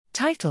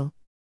Title: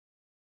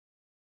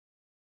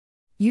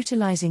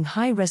 Utilizing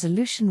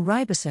High-Resolution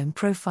Ribosome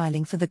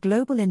Profiling for the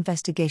Global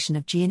Investigation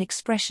of Gene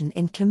Expression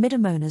in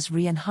Chlamydomonas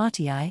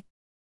reinhardtii.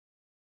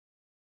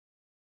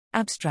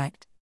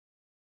 Abstract: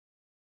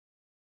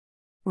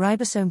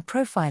 Ribosome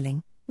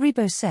profiling,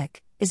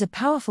 ribosec, is a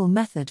powerful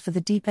method for the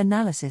deep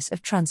analysis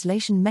of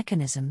translation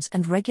mechanisms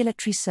and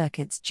regulatory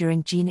circuits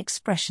during gene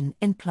expression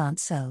in plant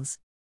cells.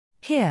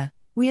 Here,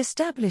 we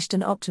established an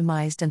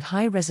optimized and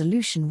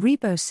high-resolution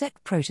ribosec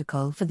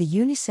protocol for the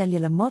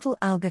unicellular model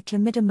alga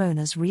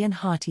Chlamydomonas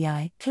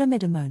reinhardtii,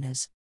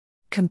 Chlamydomonas.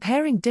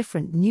 Comparing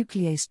different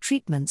nuclease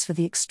treatments for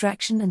the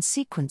extraction and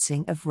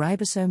sequencing of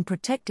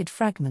ribosome-protected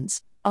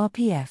fragments,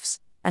 RPFs,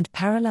 and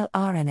parallel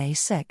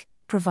RNA-seq,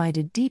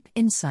 provided deep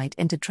insight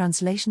into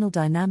translational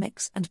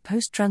dynamics and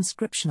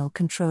post-transcriptional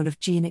control of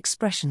gene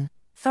expression,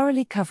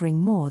 thoroughly covering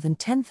more than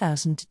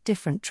 10,000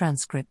 different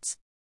transcripts.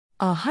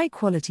 Our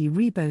high-quality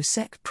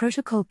ribosec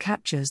protocol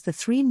captures the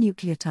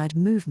 3-nucleotide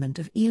movement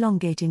of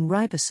elongating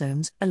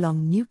ribosomes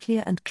along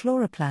nuclear and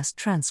chloroplast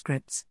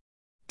transcripts.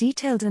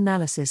 Detailed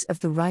analysis of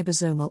the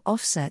ribosomal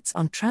offsets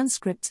on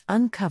transcripts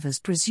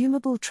uncovers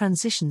presumable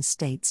transition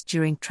states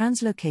during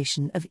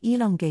translocation of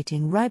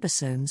elongating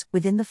ribosomes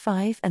within the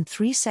 5 and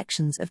 3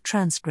 sections of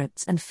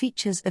transcripts and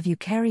features of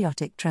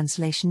eukaryotic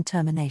translation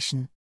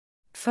termination.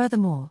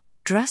 Furthermore,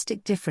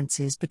 drastic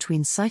differences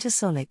between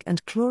cytosolic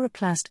and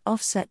chloroplast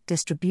offset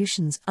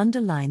distributions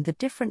underline the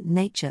different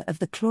nature of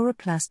the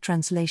chloroplast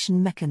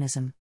translation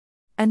mechanism.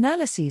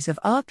 Analyses of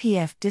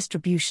RPF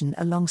distribution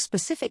along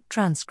specific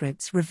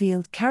transcripts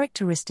revealed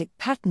characteristic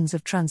patterns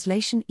of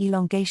translation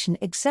elongation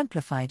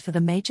exemplified for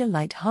the major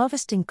light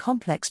harvesting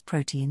complex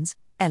proteins,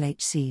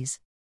 LHCs.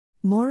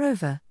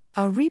 Moreover,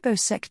 our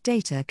ribosec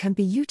data can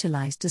be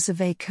utilized to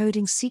survey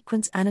coding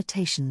sequence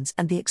annotations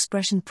and the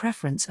expression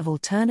preference of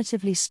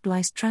alternatively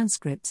spliced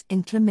transcripts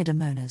in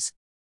Chlamydomonas.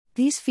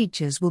 These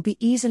features will be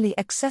easily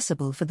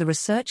accessible for the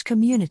research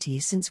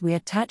community since we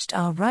attached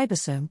our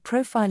ribosome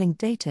profiling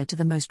data to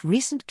the most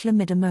recent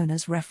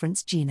Chlamydomonas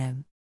reference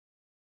genome.